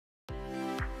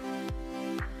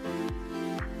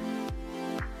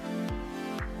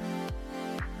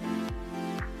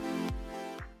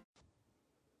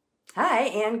Hi,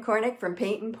 Ann Cornick from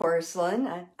Paint and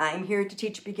Porcelain. I'm here to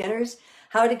teach beginners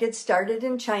how to get started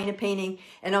in China painting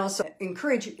and also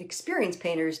encourage experienced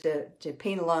painters to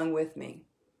paint along with me.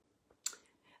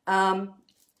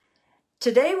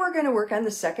 Today we're going to work on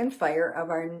the second fire of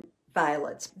our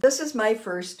violets. This is my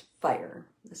first fire.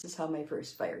 This is how my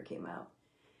first fire came out.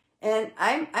 And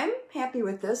I'm happy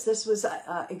with this. This was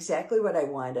exactly what I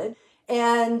wanted.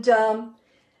 And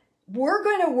we're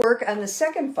going to work on the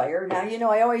second fire. Now, you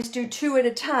know, I always do two at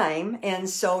a time. And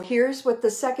so here's what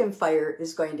the second fire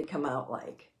is going to come out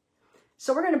like.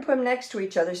 So we're going to put them next to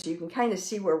each other so you can kind of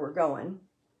see where we're going.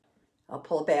 I'll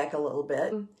pull back a little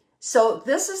bit. So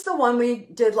this is the one we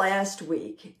did last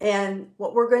week. And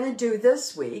what we're going to do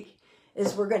this week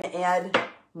is we're going to add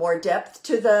more depth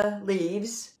to the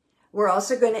leaves. We're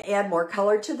also going to add more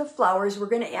color to the flowers. We're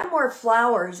going to add more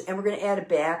flowers and we're going to add a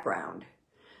background.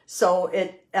 So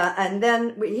and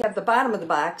then we have the bottom of the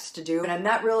box to do, and I'm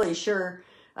not really sure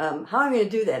how I'm going to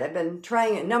do that. I've been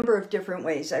trying a number of different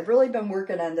ways. I've really been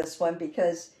working on this one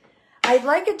because I'd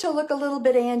like it to look a little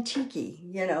bit antique-y,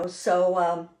 you know,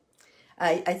 so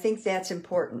I think that's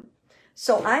important.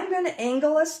 So I'm going to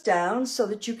angle us down so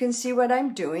that you can see what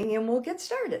I'm doing, and we'll get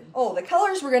started. Oh, the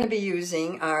colors we're going to be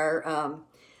using are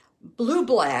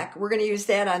blue-black. We're going to use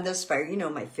that on this fire. You know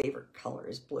my favorite color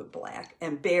is blue-black,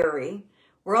 and berry.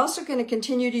 We're also going to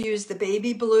continue to use the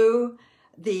baby blue,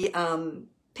 the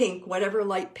pink, whatever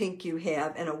light pink you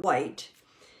have, and a white.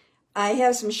 I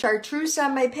have some chartreuse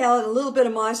on my palette, a little bit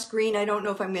of moss green. I don't know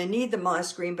if I'm going to need the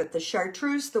moss green, but the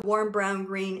chartreuse, the warm brown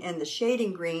green, and the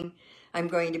shading green I'm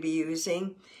going to be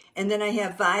using. And then I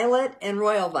have violet and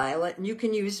royal violet, and you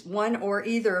can use one or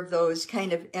either of those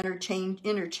kind of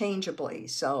interchangeably.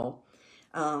 So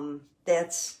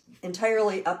that's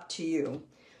entirely up to you.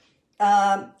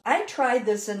 I tried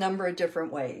this a number of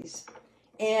different ways.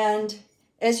 And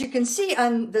as you can see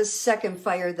on this second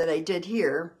fire that I did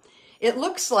here, it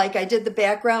looks like I did the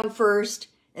background first,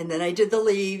 and then I did the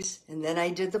leaves, and then I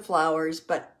did the flowers,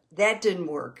 but that didn't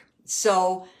work.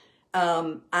 So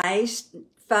I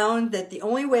found that the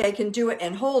only way I can do it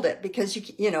and hold it, because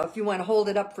you know, if you want to hold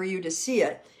it up for you to see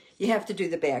it, you have to do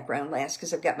the background last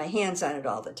because I've got my hands on it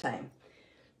all the time.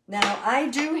 Now, I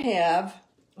do have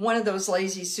one of those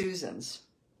Lazy Susans.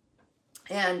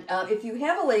 And if you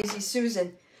have a Lazy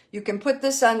Susan, you can put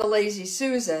this on the Lazy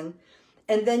Susan,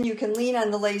 and then you can lean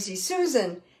on the Lazy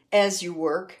Susan as you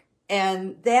work,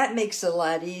 and that makes it a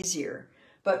lot easier.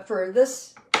 But for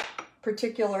this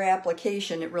particular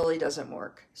application, it really doesn't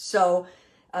work. So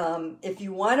if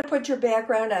you want to put your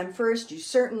background on first, you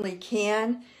certainly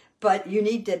can, but you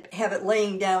need to have it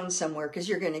laying down somewhere because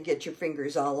you're going to get your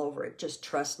fingers all over it. Just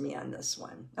trust me on this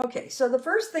one. Okay, so the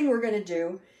first thing we're going to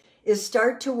do is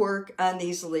start to work on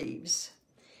these leaves.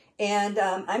 And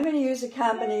I'm going to use a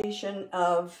combination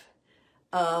of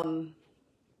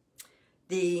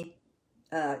the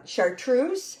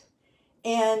chartreuse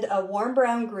and a warm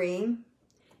brown green.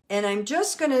 And I'm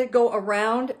just going to go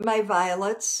around my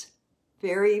violets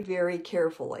very, very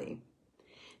carefully.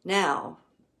 Now,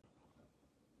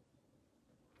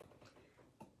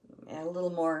 add a little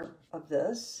more of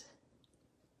this.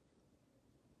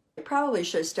 I probably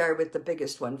should have started with the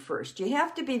biggest one first. You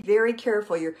have to be very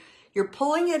careful. You're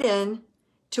pulling it in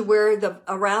to where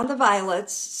around the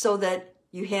violets so that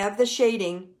you have the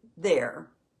shading there.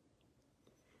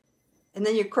 And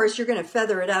then, of course, you're going to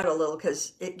feather it out a little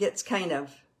because it gets kind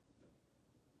of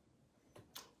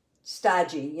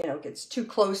stodgy, you know, it gets too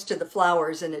close to the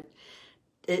flowers and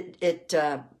it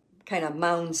kind of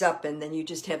mounds up, and then you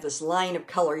just have this line of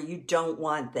color. You don't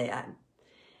want that.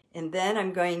 And then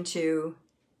I'm going to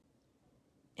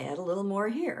add a little more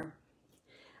here.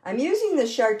 I'm using the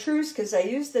chartreuse because I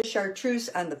used the chartreuse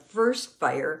on the first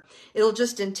fire. It'll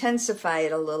just intensify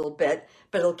it a little bit,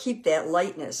 but it'll keep that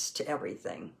lightness to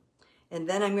everything. And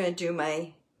then I'm going to do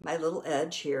my little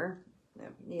edge here. I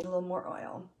need a little more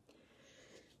oil.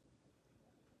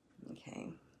 Okay,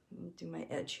 do my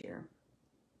edge here.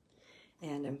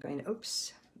 And I'm going to,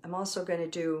 I'm also going to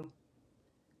do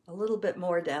a little bit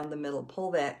more down the middle.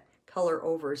 Pull that color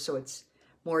over so it's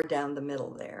more down the middle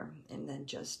there. And then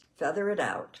just feather it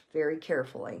out very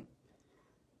carefully.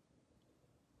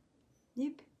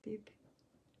 Yep, yep.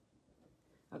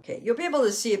 Okay, you'll be able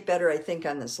to see it better, I think,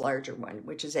 on this larger one,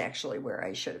 which is actually where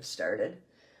I should have started.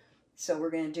 So we're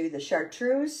going to do the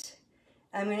chartreuse.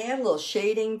 I'm going to add a little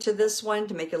shading to this one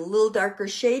to make it a little darker.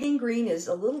 Shading green is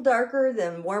a little darker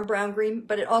than warm brown green,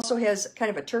 but it also has kind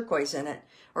of a turquoise in it,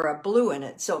 or a blue in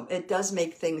it, so it does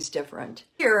make things different.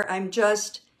 Here, I'm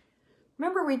just,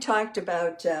 remember we talked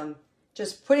about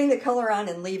just putting the color on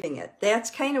and leaving it. That's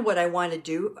kind of what I want to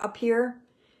do up here.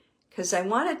 because I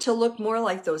want it to look more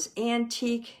like those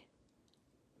antique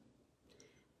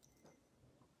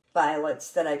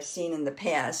violets that I've seen in the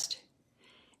past.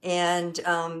 And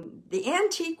the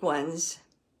antique ones,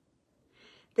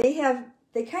 they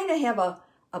kind of have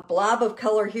a blob of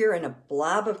color here and a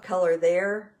blob of color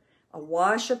there, a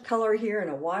wash of color here and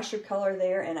a wash of color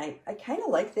there, and I kind of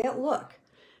like that look.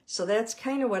 So that's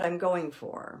kind of what I'm going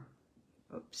for.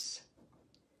 Oops.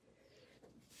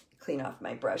 Clean off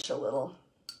my brush a little.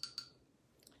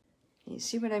 Can you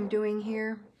see what I'm doing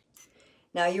here?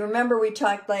 Now you remember we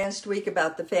talked last week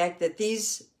about the fact that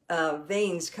these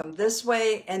veins come this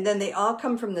way, and then they all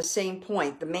come from the same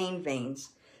point, the main veins.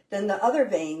 Then the other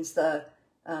veins, the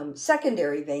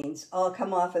secondary veins, all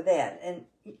come off of that. And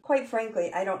quite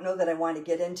frankly, I don't know that I want to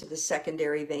get into the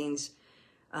secondary veins,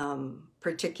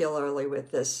 particularly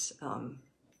with this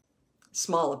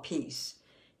small a piece.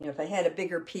 You know, if I had a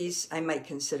bigger piece, I might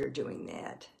consider doing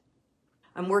that.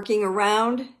 I'm working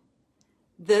around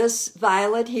this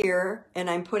violet here, and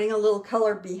I'm putting a little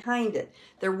color behind it.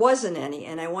 There wasn't any,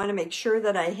 and I want to make sure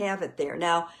that I have it there.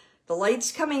 Now, the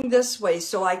light's coming this way,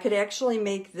 so I could actually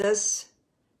make this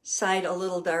side a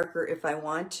little darker if I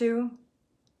want to.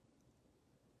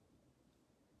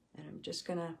 And I'm just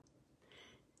gonna,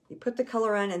 you put the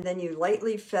color on and then you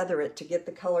lightly feather it to get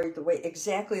the color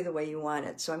exactly the way you want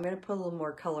it. So I'm gonna put a little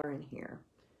more color in here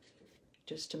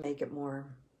just to make it more,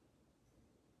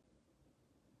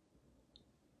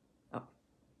 oh,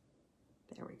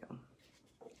 there we go.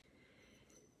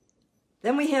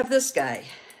 Then we have this guy.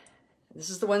 This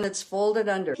is the one that's folded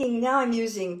under. Now I'm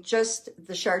using just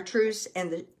the chartreuse and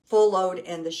the full load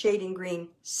and the shading green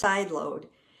side load.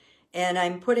 And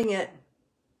I'm putting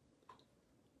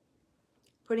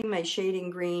my shading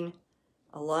green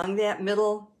along that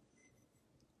middle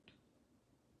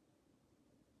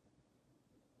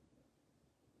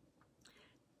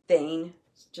vein,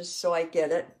 just so I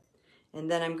get it.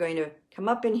 And then I'm going to come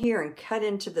up in here and cut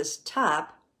into this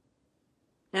top.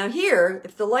 Now here,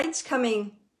 if the light's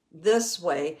coming this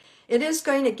way, it is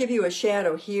going to give you a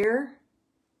shadow here.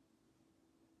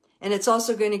 And it's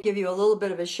also going to give you a little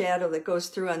bit of a shadow that goes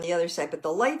through on the other side, but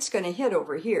the light's going to hit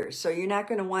over here. So you're not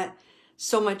going to want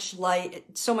so much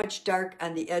light, so much dark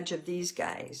on the edge of these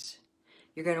guys.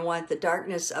 You're going to want the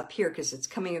darkness up here because it's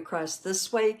coming across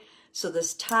this way. So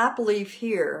this top leaf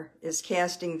here is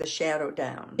casting the shadow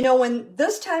down. You know, when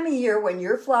this time of year, when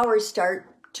your flowers start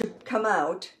to come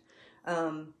out,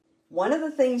 one of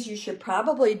the things you should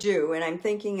probably do, and I'm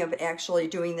thinking of actually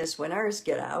doing this when ours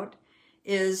get out,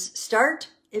 is start,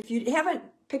 if you haven't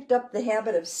picked up the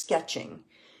habit of sketching,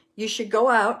 you should go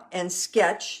out and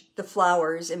sketch the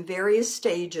flowers in various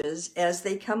stages as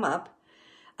they come up.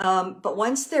 But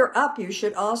once they're up, you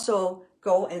should also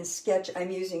go and sketch.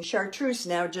 I'm using chartreuse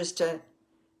now just to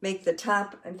make the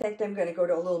top. In fact, I'm going to go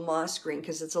to a little moss green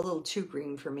because it's a little too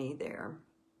green for me there.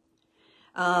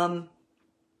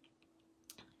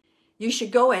 You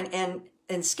should go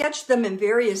and sketch them in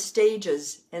various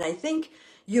stages. And I think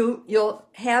you'll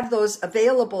have those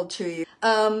available to you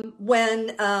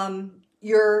when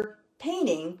you're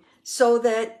painting, so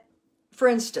that, for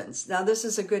instance, now this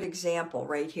is a good example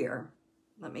right here.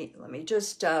 Let me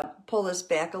just pull this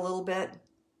back a little bit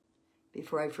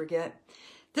before I forget.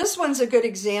 This one's a good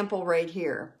example right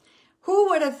here. Who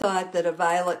would have thought that a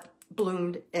violet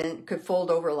bloomed and could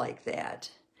fold over like that?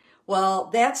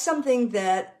 Well, that's something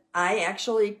that I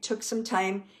actually took some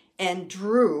time and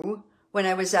drew when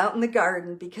I was out in the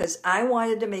garden, because I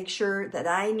wanted to make sure that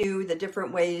I knew the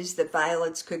different ways that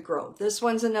violets could grow. This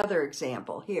one's another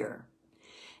example here.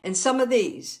 And some of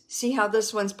these, see how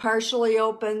this one's partially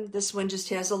open? This one just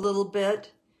has a little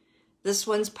bit. This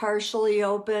one's partially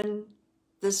open.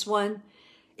 This one.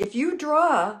 If you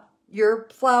draw your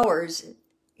flowers,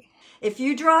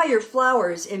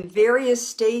 in various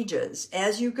stages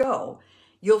as you go,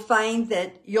 you'll find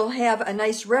that you'll have a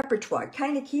nice repertoire.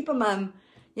 Kind of keep them on,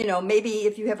 you know, maybe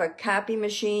if you have a copy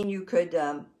machine, you could,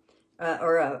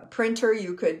 or a printer,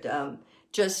 you could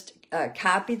just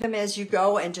copy them as you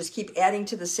go and just keep adding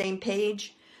to the same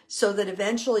page, so that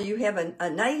eventually you have a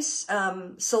nice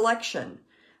selection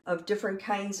of different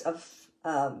kinds of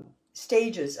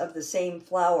stages of the same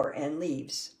flower and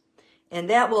leaves. And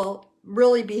that will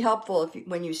really be helpful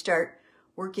when you start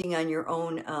working on your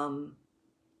own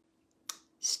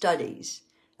studies.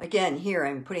 Again, here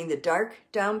I'm putting the dark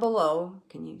down below.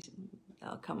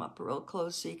 I'll come up real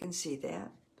close so you can see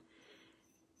that.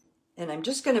 And I'm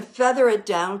just going to feather it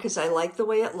down because I like the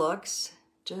way it looks.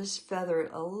 Just feather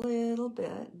it a little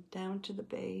bit down to the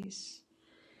base.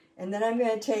 And then I'm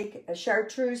going to take a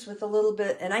chartreuse with a little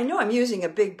bit, and I know I'm using a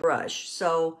big brush,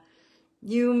 so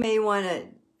you may want to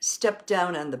step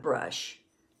down on the brush.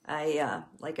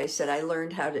 Like I said, I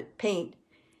learned how to paint,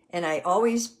 and I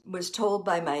always was told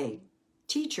by my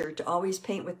teacher to always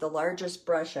paint with the largest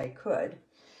brush I could.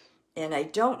 And I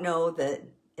don't know that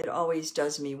it always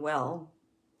does me well,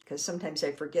 because sometimes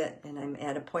I forget and I'm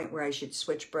at a point where I should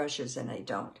switch brushes and I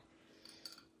don't.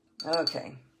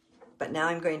 Okay, but now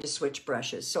I'm going to switch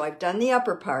brushes. So I've done the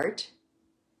upper part.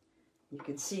 You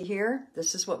can see here,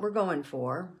 this is what we're going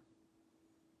for.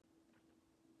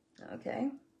 Okay.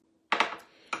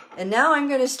 And now I'm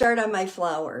going to start on my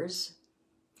flowers.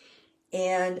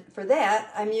 And for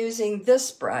that, I'm using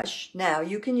this brush. Now,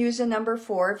 you can use a number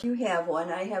 4 if you have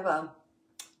one. I have a,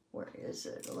 where is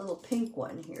it? A little pink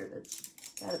one here that's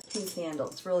got a pink handle.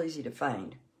 It's real easy to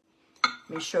find.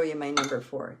 Let me show you my number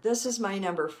 4. This is my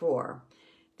number 4.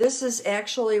 This is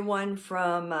actually one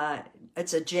from,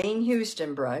 it's a Jane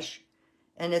Houston brush,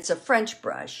 and it's a French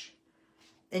brush.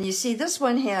 And you see this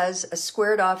one has a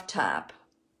squared off top.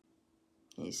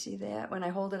 Can you see that when I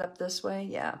hold it up this way?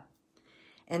 Yeah.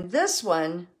 And this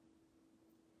one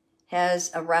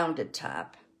has a rounded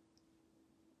top.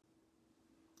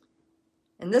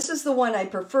 And this is the one I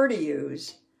prefer to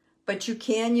use, but you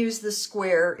can use the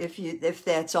square if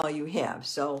that's all you have.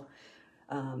 So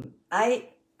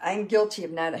I'm guilty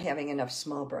of not having enough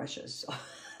small brushes.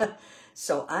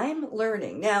 So I'm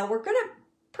learning. Now we're going to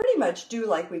pretty much do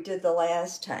like we did the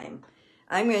last time.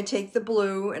 I'm going to take the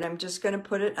blue and I'm just going to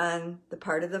put it on the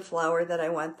part of the flower that I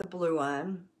want the blue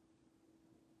on.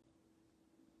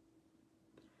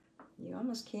 You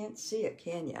almost can't see it,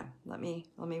 can you? Let me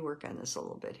work on this a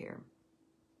little bit here.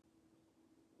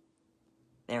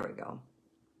 There we go.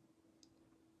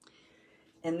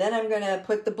 And then I'm going to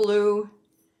put the blue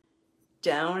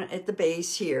down at the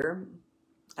base here.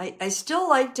 I still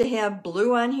like to have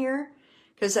blue on here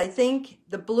because I think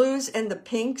the blues and the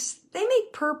pinks, they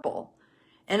make purple.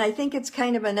 And I think it's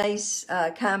kind of a nice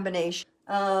combination.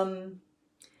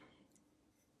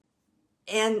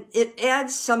 And it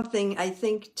adds something, I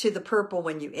think, to the purple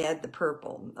when you add the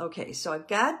purple. Okay, so I've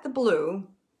got the blue.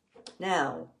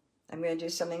 Now, I'm going to do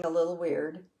something a little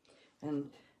weird.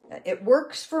 And it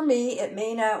works for me. It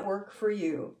may not work for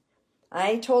you.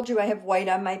 I told you I have white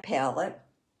on my palette.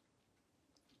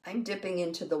 I'm dipping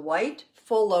into the white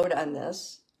full load on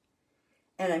this.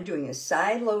 And I'm doing a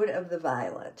side load of the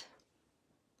violet.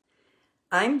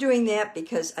 I'm doing that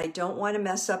because I don't want to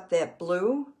mess up that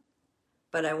blue,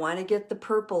 but I want to get the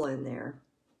purple in there.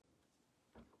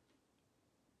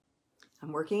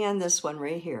 I'm working on this one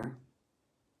right here.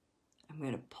 I'm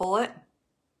going to pull it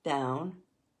down,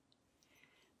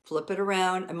 flip it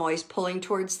around. I'm always pulling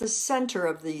towards the center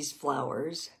of these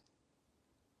flowers.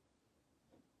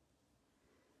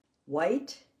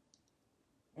 White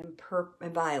and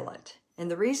violet.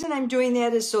 And the reason I'm doing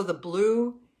that is so the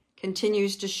blue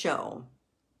continues to show.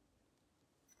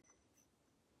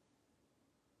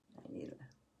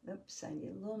 Oops, I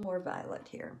need a little more violet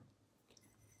here.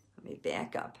 Let me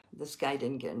back up. This guy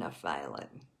didn't get enough violet.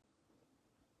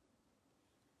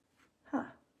 Huh,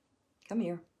 come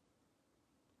here.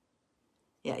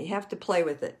 Yeah, you have to play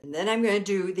with it. And then I'm going to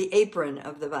do the apron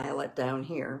of the violet down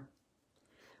here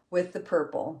with the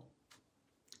purple.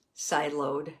 Side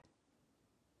load.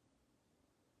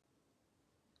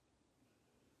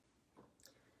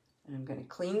 And I'm going to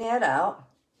clean that out.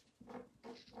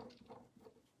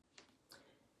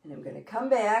 And I'm going to come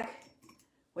back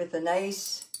with a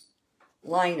nice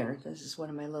liner. This is one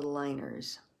of my little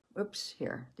liners. Oops,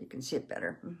 here, you can see it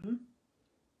better. And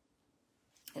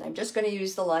I'm just going to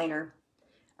use the liner.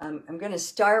 I'm going to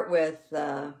start with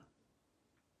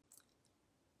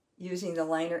using the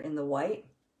liner in the white.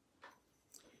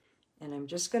 And I'm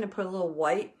just going to put a little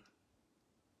white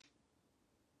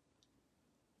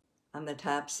on the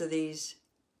tops of these,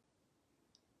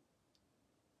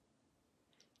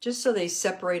 just so they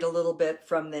separate a little bit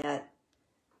from that.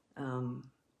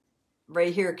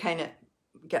 Right here kind of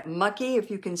got mucky,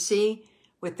 if you can see,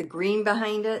 with the green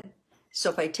behind it. So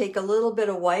if I take a little bit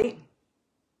of white,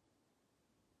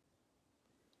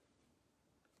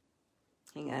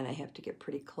 hang on, I have to get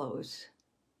pretty close,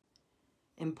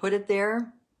 and put it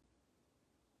there,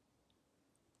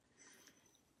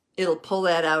 it'll pull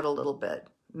that out a little bit,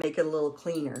 make it a little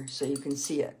cleaner so you can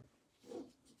see it.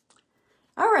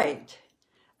 All right.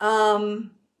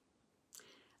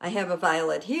 I have a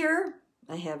violet here.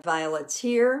 I have violets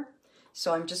here.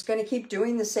 So I'm just going to keep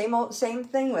doing the same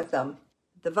thing with them.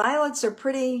 The violets are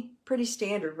pretty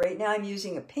standard. Right now I'm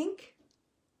using a pink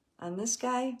on this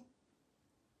guy.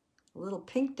 A little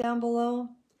pink down below.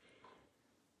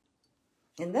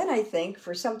 And then I think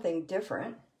for something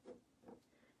different,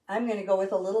 I'm going to go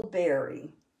with a little berry.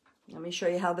 Let me show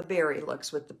you how the berry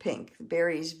looks with the pink. The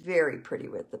berry is very pretty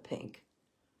with the pink.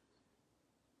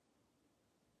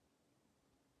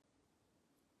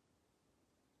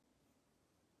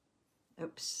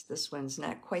 oops, this one's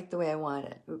not quite the way I want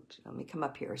it. Oops, let me come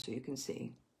up here so you can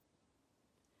see.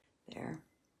 There.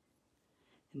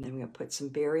 And then we're going to put some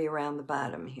berry around the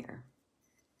bottom here.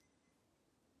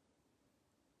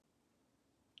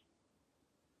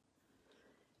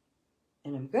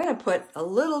 And I'm going to put a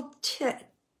little tit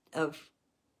of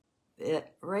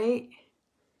it right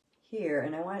here.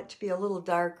 And I want it to be a little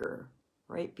darker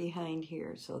right behind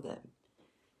here so that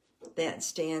that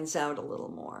stands out a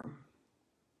little more.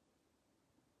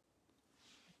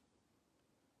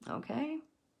 Okay.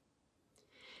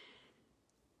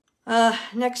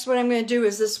 Next, what I'm going to do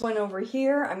is this one over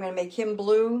here. I'm going to make him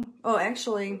blue. Oh,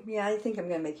 actually, yeah, I think I'm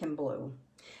going to make him blue.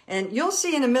 And you'll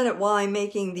see in a minute while I'm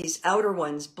making these outer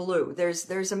ones blue.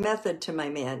 There's a method to my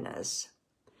madness.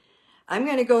 I'm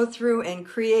going to go through and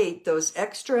create those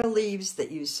extra leaves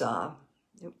that you saw.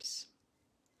 Oops.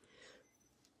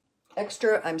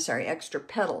 Extra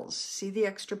petals. See the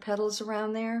extra petals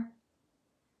around there?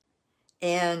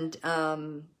 And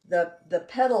the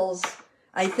petals,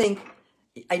 I think,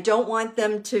 I don't want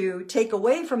them to take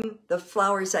away from the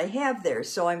flowers I have there.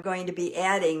 So I'm going to be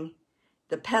adding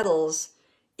the petals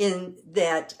in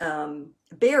that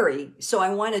berry. So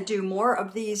I want to do more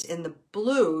of these in the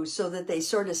blue so that they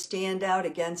sort of stand out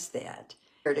against that.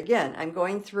 Again, I'm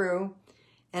going through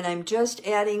and I'm just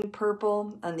adding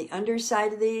purple on the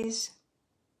underside of these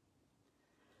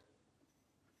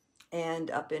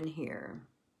and up in here.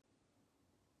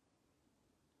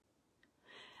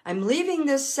 I'm leaving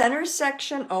this center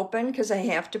section open because I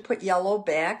have to put yellow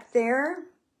back there.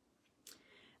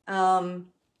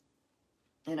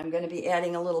 And I'm going to be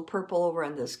adding a little purple over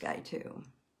on this guy too.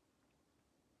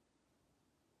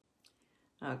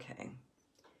 Okay.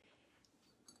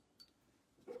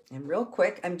 And real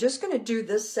quick, I'm just going to do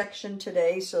this section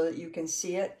today so that you can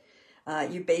see it.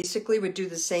 You basically would do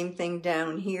the same thing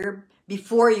down here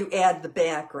before you add the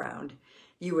background.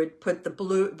 You would put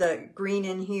the green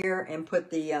in here and put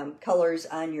the colors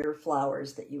on your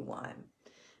flowers that you want.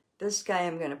 This guy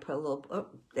I'm going to put a little, oh,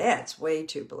 that's way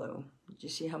too blue. Did you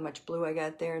see how much blue I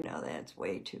got there? No, that's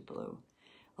way too blue.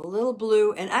 A little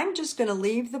blue, and I'm just going to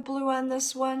leave the blue on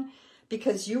this one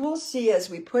because you will see as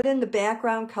we put in the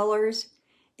background colors,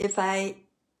 if I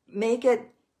make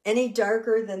it any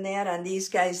darker than that on these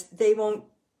guys,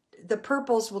 the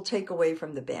purples will take away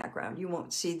from the background. You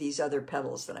won't see these other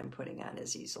petals that I'm putting on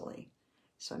as easily.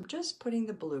 So I'm just putting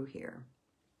the blue here.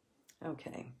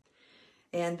 Okay.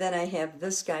 And then I have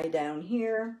this guy down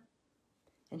here.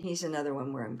 And he's another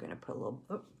one where I'm going to put a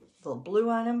little blue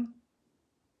on him.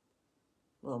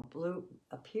 A little blue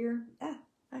up here.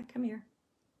 Come here.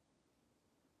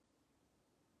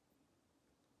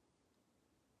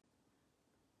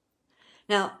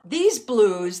 Now, these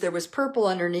blues, there was purple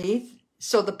underneath.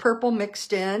 So the purple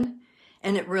mixed in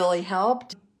and it really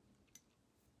helped.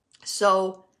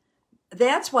 So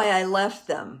that's why I left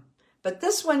them. But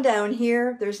this one down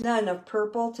here, there's not enough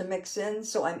purple to mix in,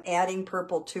 so I'm adding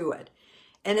purple to it.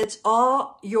 And it's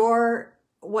all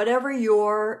whatever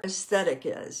your aesthetic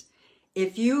is.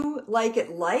 If you like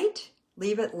it light,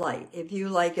 leave it light. If you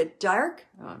like it dark,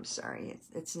 oh, I'm sorry,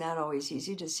 it's not always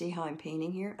easy to see how I'm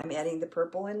painting here. I'm adding the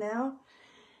purple in now.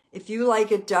 If you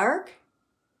like it dark,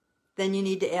 then you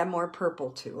need to add more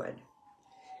purple to it.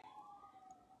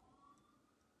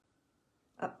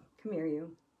 Oh, come here,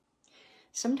 you.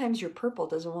 Sometimes your purple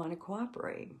doesn't want to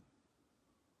cooperate.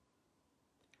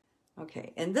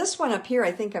 Okay, and this one up here,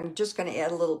 I think I'm just going to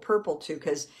add a little purple to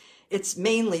because it's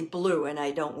mainly blue and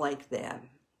I don't like that.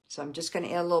 So I'm just going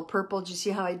to add a little purple. Do you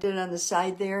see how I did it on the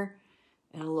side there?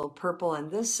 And a little purple on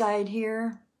this side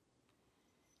here.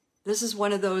 This is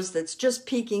one of those that's just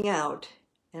peeking out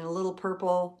and a little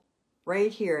purple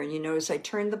right here. And you notice I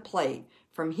turned the plate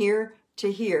from here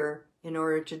to here in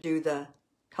order to do the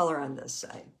color on this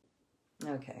side.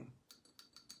 Okay.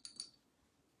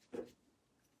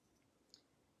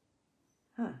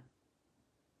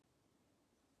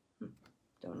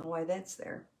 Don't know why that's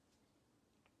there.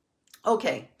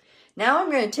 Okay, now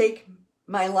I'm going to take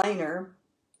my liner,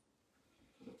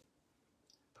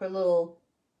 put a little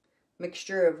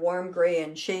mixture of warm gray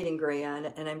and shading gray on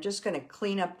it, and I'm just going to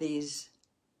clean up these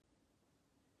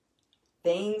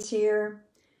veins here.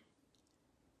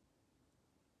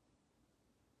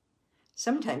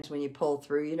 Sometimes when you pull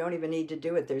through, you don't even need to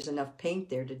do it. There's enough paint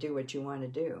there to do what you want to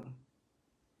do.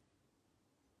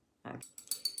 Okay.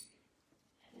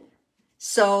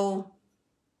 So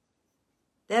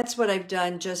that's what I've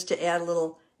done just to add a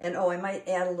little, and oh, I might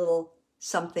add a little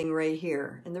something right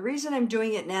here. And the reason I'm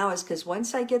doing it now is because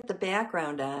once I get the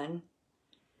background on,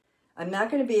 I'm not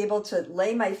going to be able to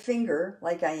lay my finger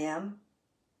like I am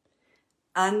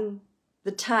on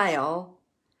the tile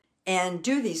and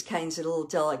do these kinds of little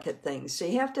delicate things. So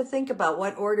you have to think about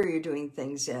what order you're doing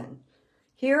things in.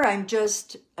 Here I'm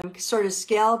sort of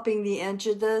scalloping the edge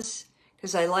of this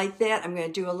because I like that. I'm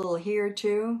going to do a little here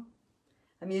too.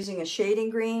 I'm using a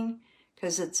shading green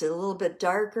because it's a little bit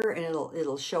darker and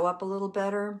it'll show up a little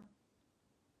better.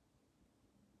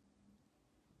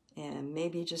 And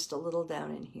maybe just a little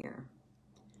down in here.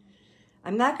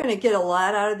 I'm not going to get a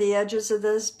lot out of the edges of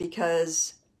this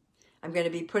because I'm going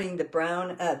to be putting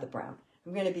I'm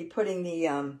going to be putting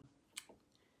the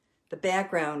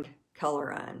background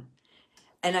color on.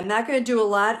 And I'm not going to do a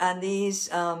lot on these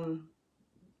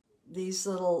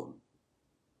little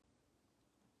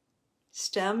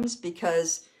stems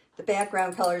because the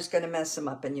background color is going to mess them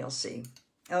up and you'll see.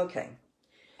 Okay.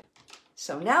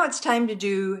 So now it's time to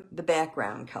do the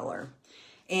background color.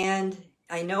 And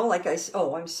I know,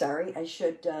 I'm sorry, I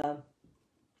should get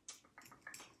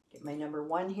my number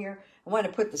 1 here. I want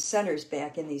to put the centers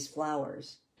back in these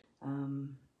flowers.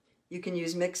 You can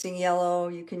use mixing yellow,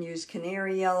 you can use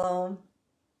canary yellow,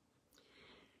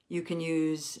 you can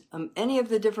use any of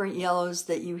the different yellows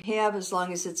that you have as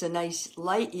long as it's a nice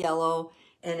light yellow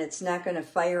and it's not going to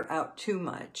fire out too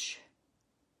much.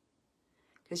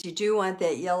 Because you do want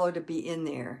that yellow to be in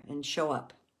there and show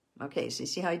up. Okay, so you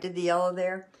see how I did the yellow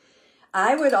there?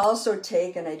 I would also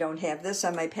take, and I don't have this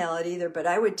on my palette either, but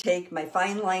I would take my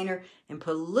fine liner and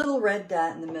put a little red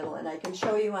dot in the middle, and I can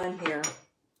show you on here.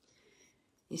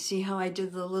 You see how I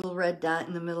did the little red dot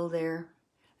in the middle there?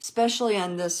 Especially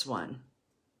on this one.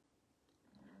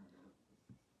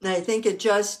 And I think it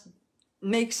just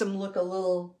makes them look a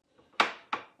little,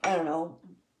 I don't know,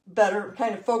 better,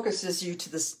 kind of focuses you to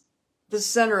the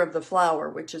center of the flower,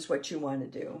 which is what you want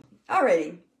to do. Alrighty,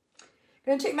 I'm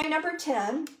going to take my number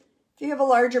 10. If you have a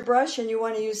larger brush and you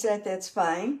want to use that, that's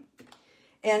fine.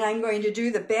 And I'm going to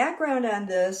do the background on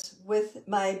this with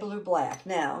my blue black.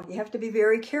 Now, you have to be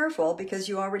very careful because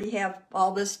you already have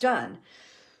all this done.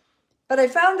 But I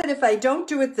found that if I don't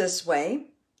do it this way,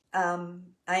 I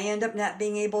end up not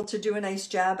being able to do a nice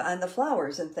job on the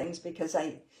flowers and things because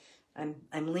I'm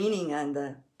leaning on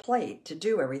the plate to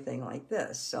do everything like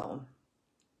this. So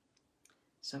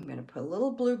I'm going to put a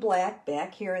little blue black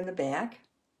back here in the back.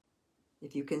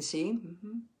 If you can see,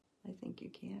 I think you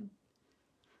can.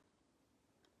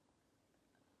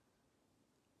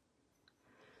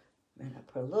 I'm going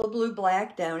to put a little blue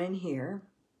black down in here.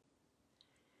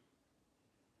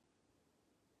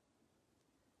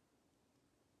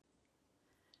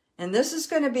 And this is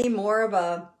going to be more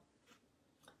of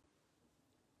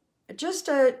just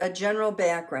a general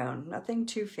background, nothing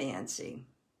too fancy.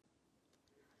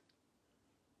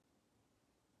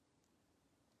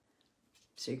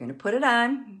 So you're going to put it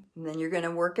on, and then you're going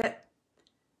to work it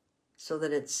so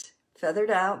that it's feathered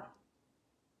out.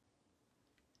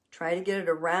 Try to get it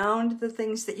around the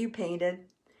things that you painted.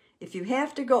 If you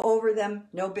have to go over them,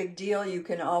 no big deal. You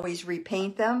can always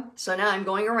repaint them. So now I'm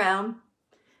going around,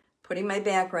 putting my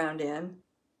background in,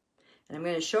 and I'm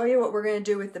going to show you what we're going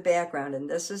to do with the background. And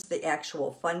this is the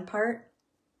actual fun part.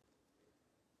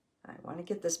 I want to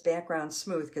get this background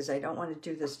smooth because I don't want to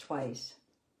do this twice.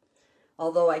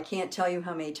 Although I can't tell you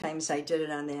how many times I did it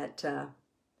on that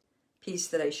piece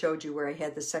that I showed you where I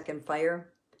had the second fire.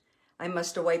 I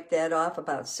must have wiped that off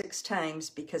about 6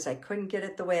 times because I couldn't get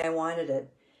it the way I wanted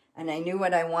it. And I knew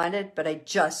what I wanted, but I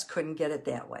just couldn't get it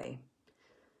that way.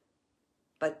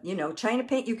 But, you know, China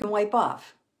paint you can wipe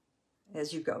off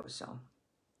as you go. So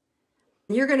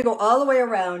you're going to go all the way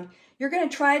around. You're going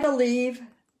to try to leave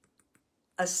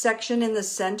a section in the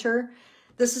center.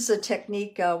 This is a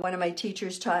technique one of my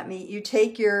teachers taught me. You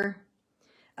take your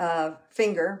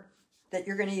finger that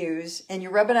you're going to use and you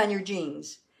rub it on your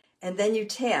jeans and then you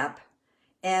tap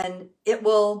and it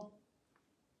will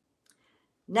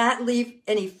not leave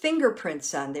any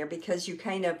fingerprints on there because you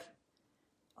kind of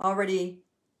already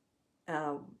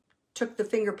took the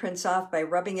fingerprints off by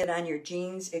rubbing it on your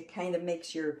jeans. It kind of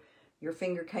makes your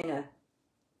finger kind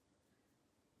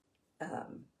of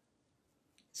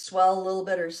swell a little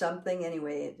bit or something.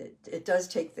 Anyway, it does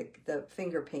take the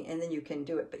finger paint and then you can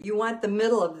do it. But you want the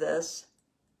middle of this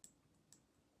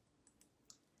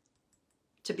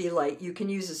to be light. You can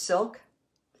use a silk.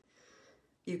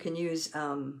 You can use,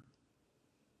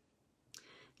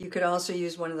 you could also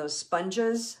use one of those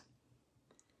sponges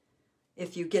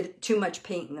if you get too much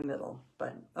paint in the middle.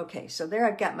 But okay, so there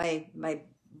I've got my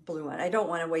blue on. I don't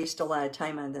want to waste a lot of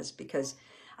time on this because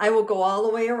I will go all the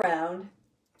way around.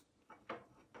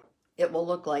 It will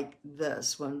look like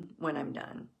this when I'm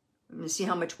done. You see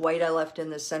how much white I left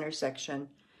in the center section,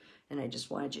 and I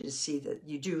just wanted you to see that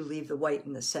you do leave the white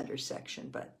in the center section.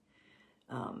 But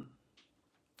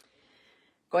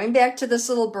going back to this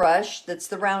little brush, that's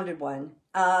the rounded one.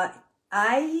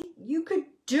 You could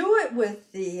do it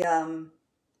with the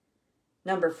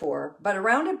number 4, but a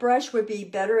rounded brush would be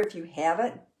better if you have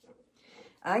it.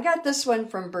 I got this one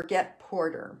from Birgit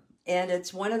Porter, and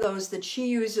it's one of those that she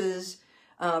uses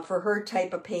for her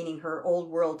type of painting, her old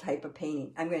world type of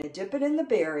painting. I'm going to dip it in the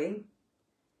berry,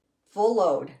 full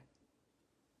load,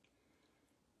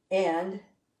 and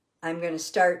I'm going to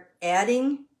start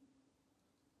adding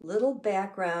little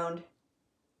background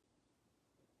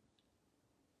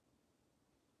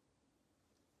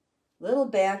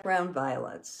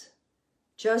violets,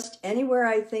 just anywhere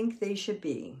I think they should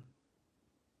be.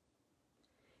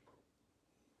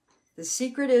 The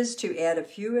secret is to add a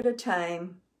few at a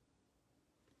time.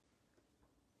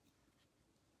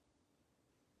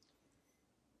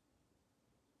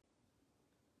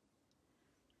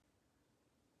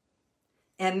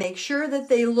 And make sure that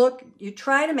they look, you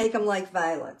try to make them like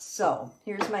violets. So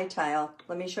here's my tile.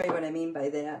 Let me show you what I mean by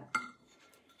that.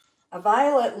 A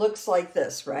violet looks like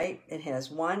this, right? It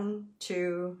has 1,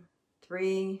 2,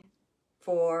 3,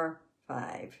 4,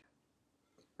 5,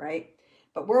 right?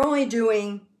 But we're only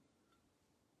doing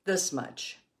this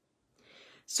much.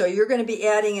 So you're going to be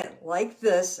adding it like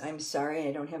this. I'm sorry,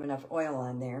 I don't have enough oil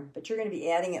on there, but you're going to be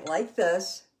adding it like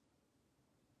this.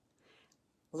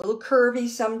 A little curvy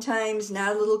sometimes,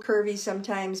 not a little curvy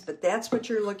sometimes, but that's what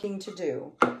you're looking to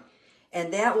do.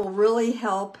 And that will really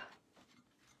help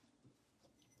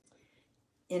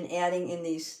in adding in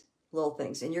these little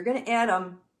things. And you're going to add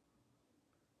them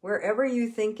wherever you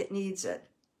think it needs it.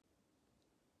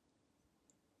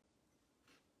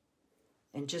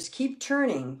 And just keep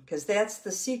turning, because that's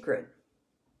the secret.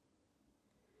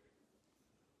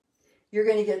 You're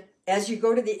going to get, as you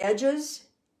go to the edges,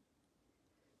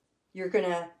 you're going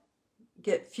to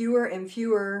get fewer and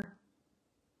fewer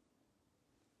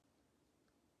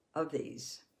of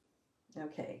these.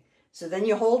 Okay, so then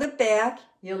you hold it back,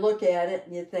 you look at it,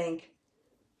 and you think,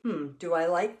 do I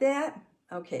like that?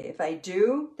 Okay, if I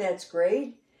do, that's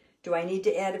great. Do I need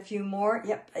to add a few more?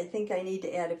 Yep, I think I need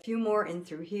to add a few more in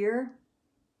through here.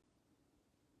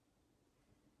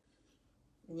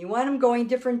 And you want them going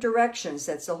different directions.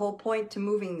 That's the whole point to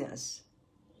moving this.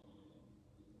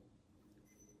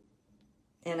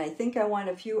 And I think I want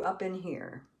a few up in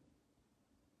here.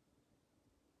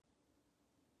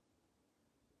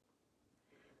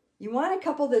 You want a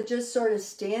couple that just sort of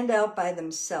stand out by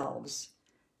themselves.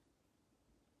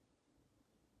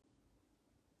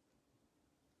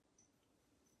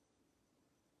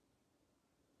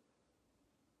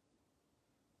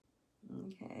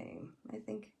 Okay, I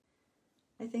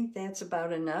think that's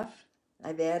about enough.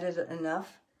 I've added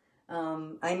enough.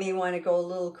 I may want to go a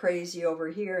little crazy over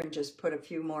here and just put a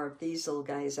few more of these little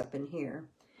guys up in here.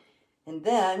 And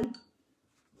then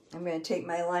I'm going to take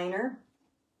my liner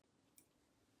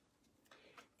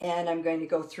and I'm going to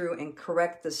go through and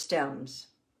correct the stems.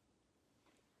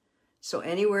 So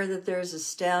anywhere that there's a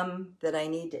stem that I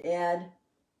need to add,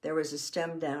 there was a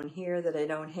stem down here that I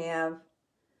don't have.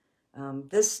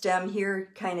 This stem here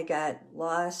kind of got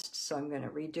lost, so I'm going to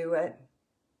redo it.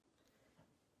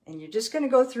 And you're just going to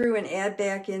go through and add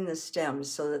back in the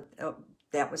stems so that, oh,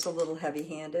 that was a little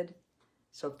heavy-handed.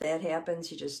 So if that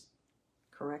happens, you just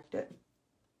correct it.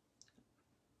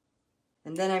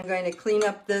 And then I'm going to clean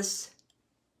up this.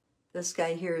 This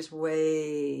guy here is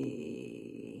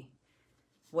way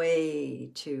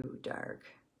too dark.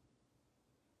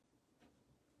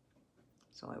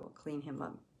 So I will clean him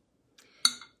up.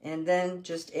 And then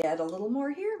just add a little more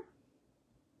here.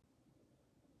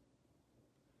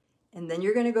 And then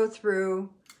you're going to go through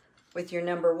with your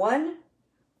number 1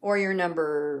 or your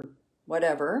number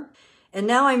whatever. And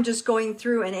now I'm just going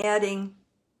through and adding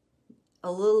a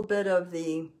little bit of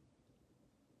the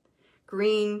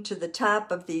green to the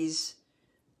top of these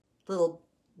little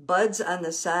buds on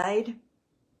the side.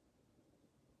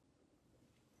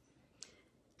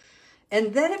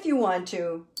 And then if you want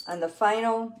to, on the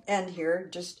final end here,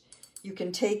 just you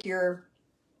can take your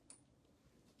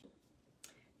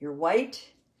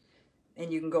white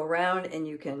and you can go around and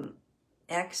you can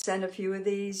accent a few of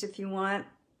these if you want.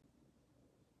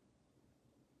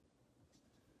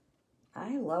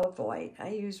 I love white. I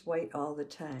use white all the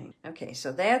time. Okay,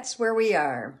 so that's where we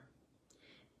are.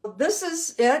 This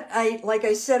is it. Like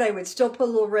I said, I would still put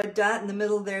a little red dot in the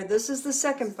middle there. This is the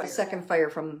second fire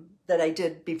from that I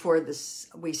did before this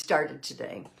we started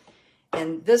today.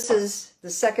 And this is the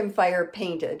second fire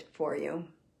painted for you.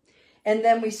 And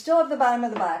then we still have the bottom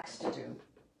of the box to do.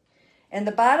 And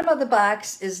the bottom of the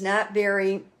box is not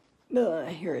very,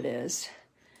 here it is.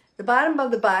 The bottom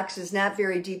of the box is not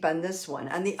very deep on this one.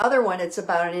 On the other one, it's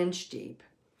about 1 inch deep.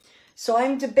 So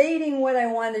I'm debating what I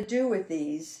want to do with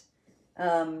these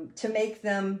to make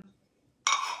them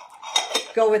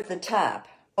go with the top.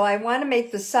 So I want to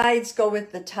make the sides go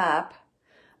with the top,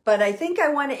 but I think I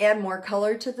want to add more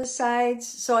color to the sides.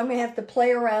 So I'm going to have to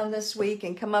play around this week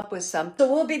and come up with some.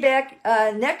 So we'll be back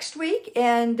next week,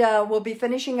 and we'll be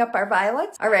finishing up our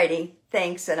violets. Alrighty,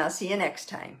 thanks, and I'll see you next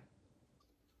time.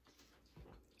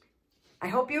 I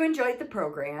hope you enjoyed the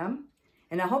program,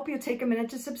 and I hope you'll take a minute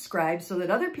to subscribe so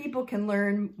that other people can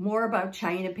learn more about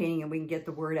China painting and we can get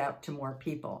the word out to more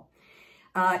people.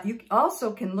 You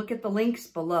also can look at the links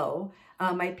below.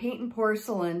 My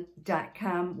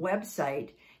PaintnPorcelain.com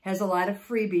website has a lot of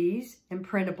freebies and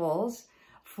printables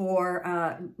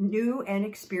for new and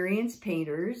experienced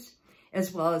painters,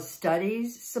 as well as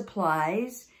studies,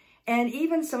 supplies, and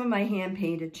even some of my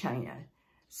hand-painted china.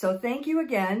 So thank you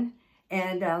again,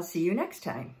 and I'll see you next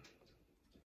time.